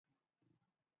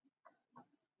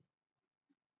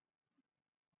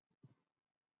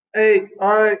Hey,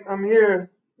 all right, I'm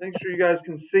here. Make sure you guys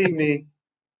can see me.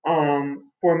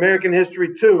 For American History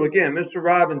 2, again, Mr.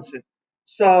 Robinson.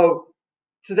 So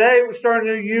today we're starting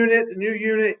a new unit. The new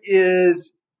unit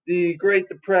is the Great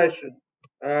Depression.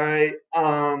 All right.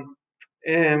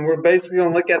 And we're basically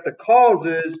going to look at the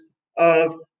causes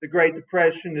of the Great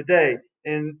Depression today.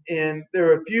 And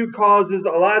there are a few causes. A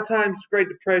lot of times, the Great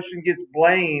Depression gets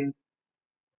blamed,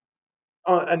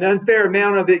 an unfair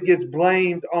amount of it gets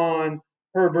blamed on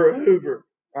Herbert Hoover,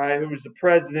 right, who was the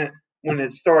president when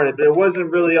it started, but it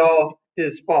wasn't really all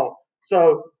his fault.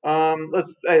 So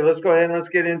let's go ahead and let's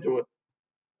get into it.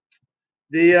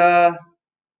 The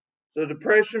so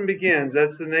depression begins.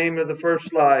 That's the name of the first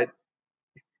slide.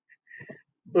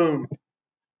 Boom.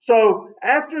 So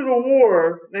after the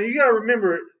war, now you got to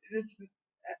remember, this,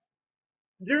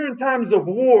 during times of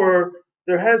war,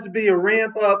 there has to be a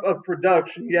ramp up of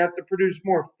production. You have to produce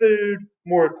more food,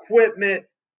 more equipment.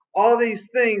 All these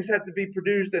things have to be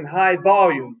produced in high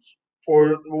volumes for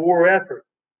the war effort.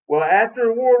 Well,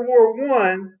 after World War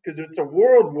One, because it's a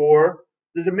world war,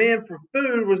 the demand for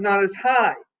food was not as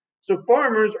high. So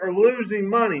farmers are losing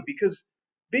money because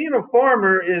being a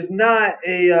farmer is not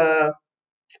a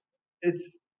it's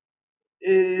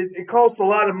it costs a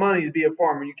lot of money to be a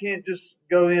farmer. You can't just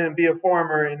go in and be a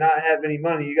farmer and not have any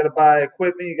money. You got to buy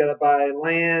equipment, you got to buy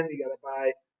land, you got to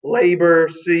buy labor,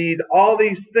 seed, all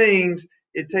these things.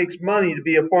 It takes money to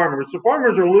be a farmer. So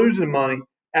farmers are losing money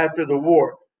after the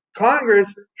war. Congress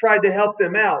tried to help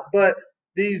them out, but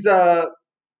these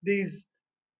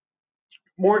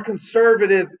more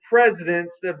conservative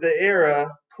presidents of the era,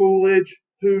 Coolidge,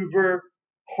 Hoover,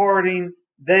 Harding,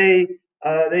 they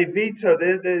vetoed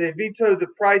the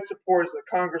price supports that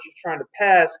Congress was trying to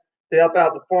pass to help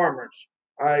out the farmers.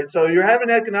 All right, so you're having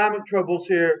economic troubles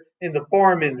here in the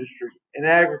farm industry and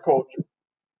agriculture.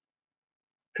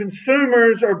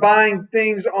 Consumers are buying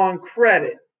things on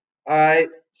credit. All right,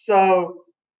 so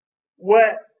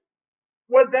what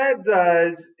what that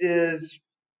does is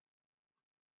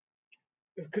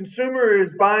the consumer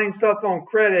is buying stuff on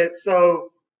credit.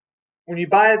 So when you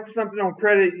buy something on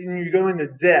credit and you go into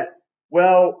debt,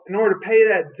 well, in order to pay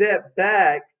that debt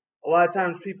back, a lot of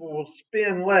times people will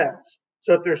spend less.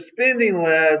 So if they're spending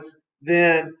less,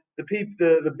 then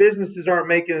the businesses aren't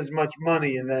making as much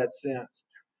money in that sense.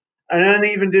 An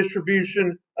uneven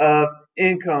distribution of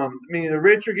income, meaning the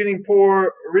rich are getting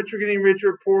poor, rich are getting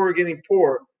richer, poor are getting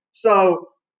poorer. So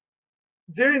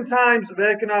during times of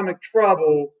economic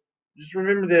trouble, just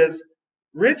remember this: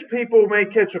 rich people may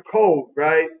catch a cold,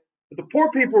 right? But the poor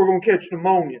people are going to catch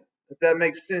pneumonia. If that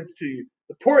makes sense to you,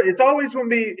 the poor, it's always going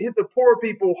to be hit the poor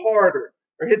people harder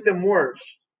or hit them worse.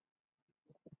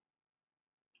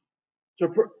 So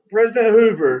President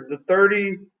Hoover, the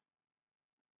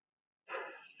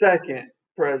 32nd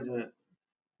president,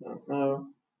 no,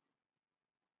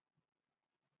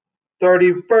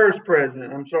 31st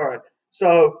president. I'm sorry.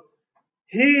 So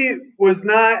he was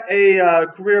not a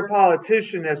career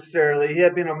politician necessarily. He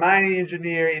had been a mining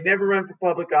engineer. He never run for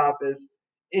public office,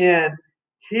 and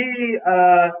he he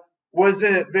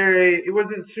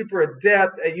wasn't super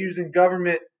adept at using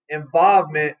government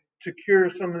involvement to cure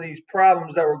some of these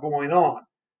problems that were going on.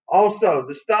 Also,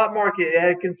 the stock market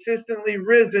had consistently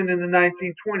risen in the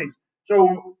 1920s.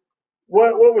 So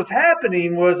what was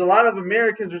happening was a lot of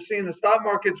Americans are seeing the stock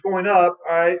market's going up.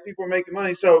 All right, people are making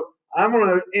money, so I'm going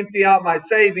to empty out my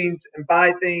savings and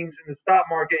buy things in the stock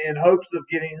market in hopes of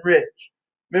getting rich.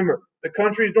 Remember, the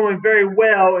country is doing very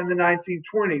well in the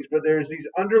 1920s, but there's these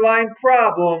underlying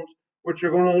problems which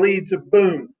are going to lead to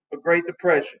boom, a Great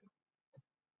Depression.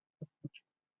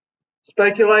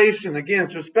 Speculation again.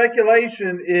 So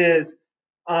speculation is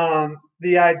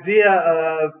the idea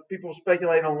of people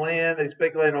speculate on land. They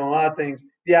speculate on a lot of things.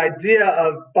 The idea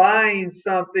of buying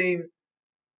something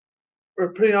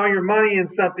or putting all your money in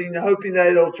something, hoping that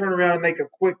it'll turn around and make a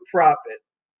quick profit.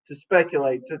 To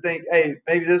speculate, to think, hey,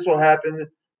 maybe this will happen.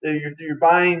 You're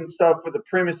buying stuff with the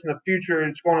premise in the future,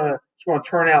 it's going to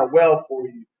turn out well for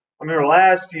you. I remember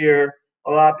last year,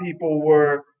 a lot of people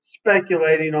were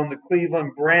speculating on the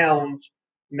Cleveland Browns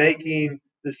making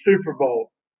the Super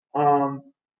Bowl.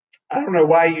 I don't know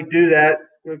why you do that.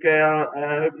 Okay,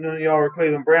 I hope none of y'all are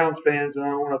Cleveland Browns fans, and I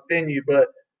don't want to offend you, but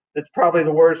it's probably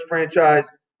the worst franchise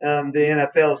the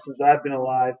NFL since I've been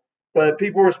alive. But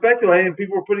people were speculating,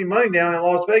 people were putting money down in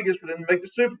Las Vegas for them to make the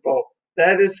Super Bowl.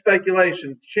 That is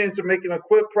speculation. Chance of making a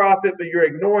quick profit, but you're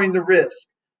ignoring the risk.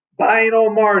 Buying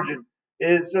on margin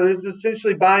is so this is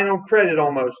essentially buying on credit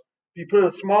almost. You put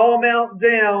a small amount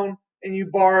down and you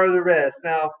borrow the rest.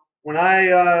 Now, when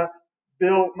I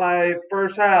built my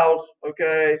first house,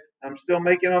 okay, I'm still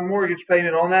making a mortgage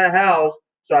payment on that house.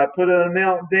 So I put an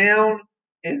amount down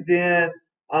and then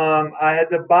I had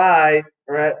to buy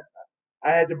I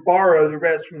had to borrow the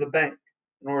rest from the bank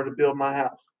in order to build my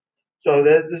house. So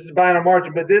this is buying on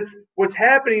margin. But what's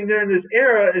happening during this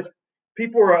era is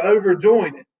people are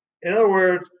overdoing it. In other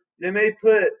words, they may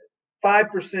put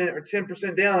 5% or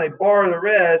 10% down, they borrow the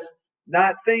rest,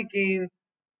 not thinking,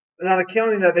 not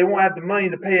accounting that they won't have the money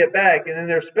to pay it back, and then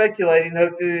they're speculating,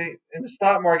 hopefully in the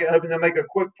stock market, hoping they'll make a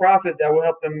quick profit that will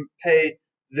help them pay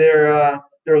their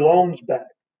loans back.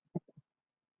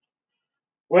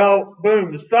 Well,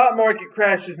 boom, the stock market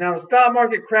crashes. Now, the stock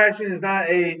market crashing is not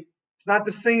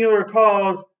the singular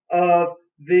cause of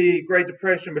the Great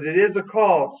Depression, but it is a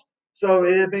cause. So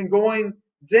it had been going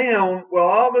down. Well,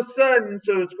 all of a sudden,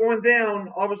 so it's going down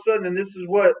all of a sudden, and this is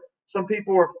what some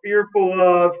people are fearful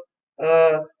of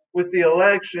with the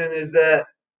election, is that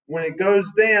when it goes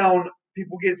down,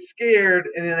 people get scared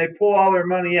and then they pull all their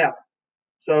money out.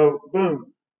 So, boom.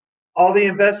 All the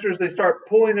investors, they start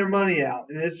pulling their money out.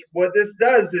 And what this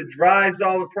does, it drives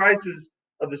all the prices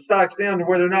of the stocks down to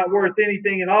where they're not worth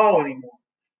anything at all anymore.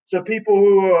 So people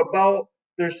who bought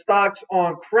their stocks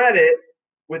on credit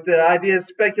with the idea of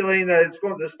speculating that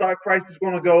the stock price is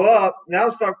going to go up, now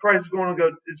the stock price is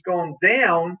going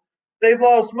down, they've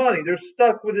lost money. They're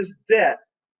stuck with this debt.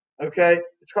 Okay,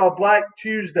 it's called Black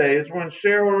Tuesday. It's when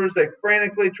shareholders, they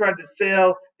frantically tried to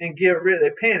sell and get rid.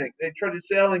 They panicked. They tried to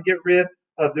sell and get rid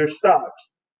of their stocks.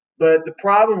 But the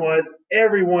problem was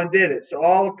everyone did it. So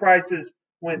all the prices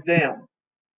went down.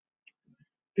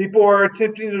 People are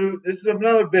attempting to, this is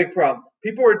another big problem.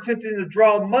 People are attempting to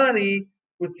withdraw money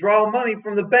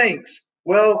from the banks.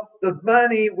 Well, the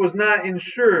money was not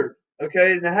insured.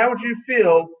 Okay, now how would you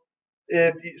feel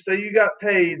if say you got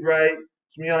paid, right?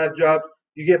 Some of y'all have jobs.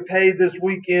 You get paid this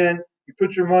weekend. You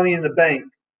put your money in the bank.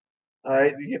 All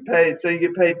right, you get paid. Say you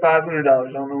get paid $500.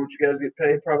 I don't know what you guys get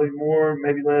paid. Probably more,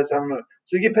 maybe less. I don't know.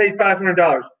 So you get paid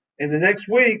 $500, and the next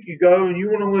week you go and you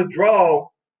want to withdraw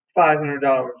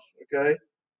 $500. Okay,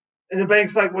 and the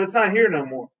bank's like, well, it's not here no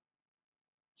more.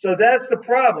 So that's the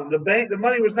problem. The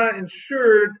money was not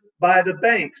insured by the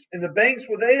banks, and the banks,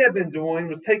 what they have been doing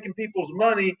was taking people's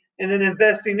money and then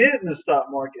investing it in the stock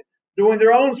market, doing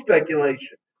their own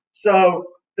speculation. So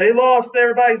they lost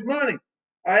everybody's money.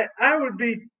 All right, I would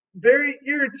be very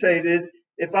irritated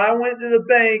if I went to the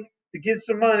bank to get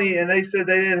some money and they said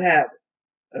they didn't have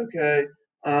it. Okay,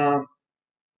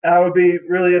 I would be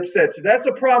really upset. So that's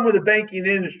a problem with the banking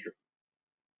industry.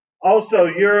 Also,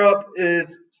 Europe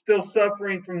is still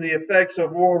suffering from the effects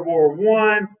of World War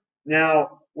I.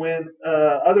 Now, when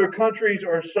other countries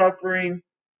are suffering,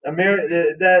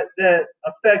 that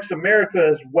affects America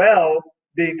as well,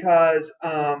 because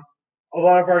a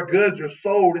lot of our goods are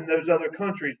sold in those other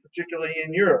countries, particularly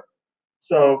in Europe.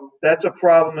 So that's a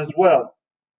problem as well.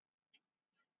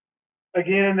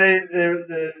 Again,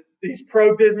 these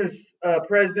pro-business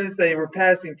presidents, they were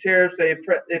passing tariffs. They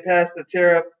passed a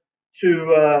tariff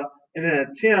in an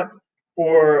attempt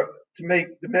to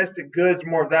make domestic goods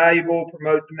more valuable,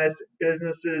 promote domestic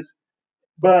businesses.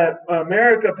 But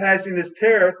America passing this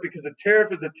tariff, because a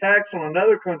tariff is a tax on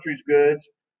another country's goods,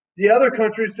 the other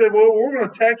countries said, well, we're going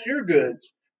to tax your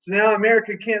goods. So now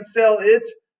America can't sell its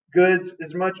goods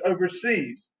as much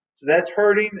overseas. So that's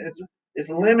hurting. It's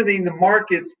limiting the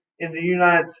markets in the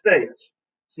United States.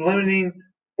 It's limiting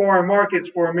foreign markets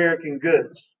for American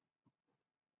goods.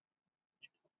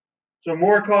 So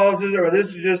more causes, or this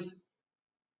is just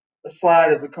a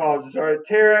slide of the causes. All right,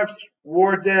 tariffs,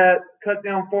 war debt, cut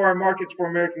down foreign markets for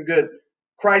American goods,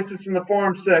 crisis in the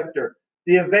farm sector,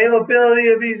 the availability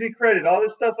of easy credit, all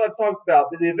this stuff I've talked about.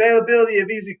 But the availability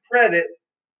of easy credit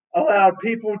allowed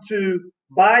people to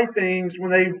buy things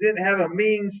when they didn't have a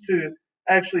means to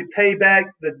actually pay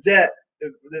back the debt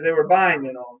that they were buying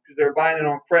it on, because they were buying it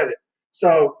on credit.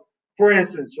 So, for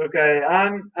instance, okay,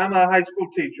 I'm a high school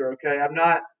teacher. Okay, I'm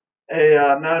not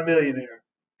a millionaire.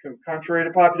 Contrary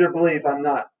to popular belief, I'm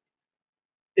not.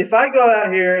 If I go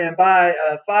out here and buy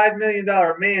a $5 million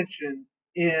mansion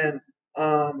in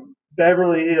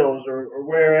Beverly Hills or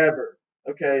wherever,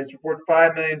 okay, it's worth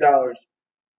 $5 million.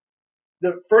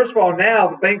 First of all, now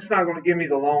the bank's not going to give me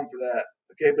the loan for that,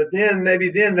 okay, but maybe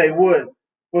then they would.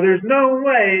 Well, there's no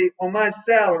way on my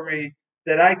salary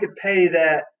that I could pay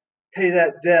that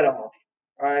debt off,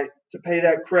 right, to pay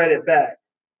that credit back.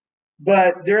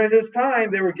 But during this time,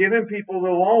 they were giving people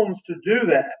the loans to do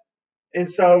that.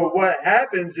 And so what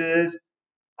happens is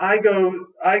I go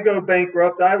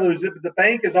bankrupt, I lose it, but the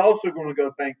bank is also going to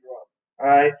go bankrupt. All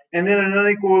right. And then an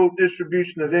unequal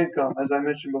distribution of income, as I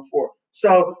mentioned before.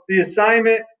 So the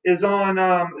assignment is on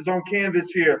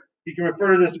Canvas here. You can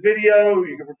refer to this video,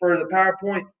 you can refer to the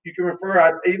PowerPoint, you can refer,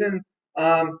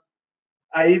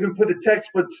 I even put the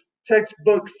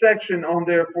textbook section on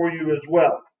there for you as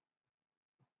well.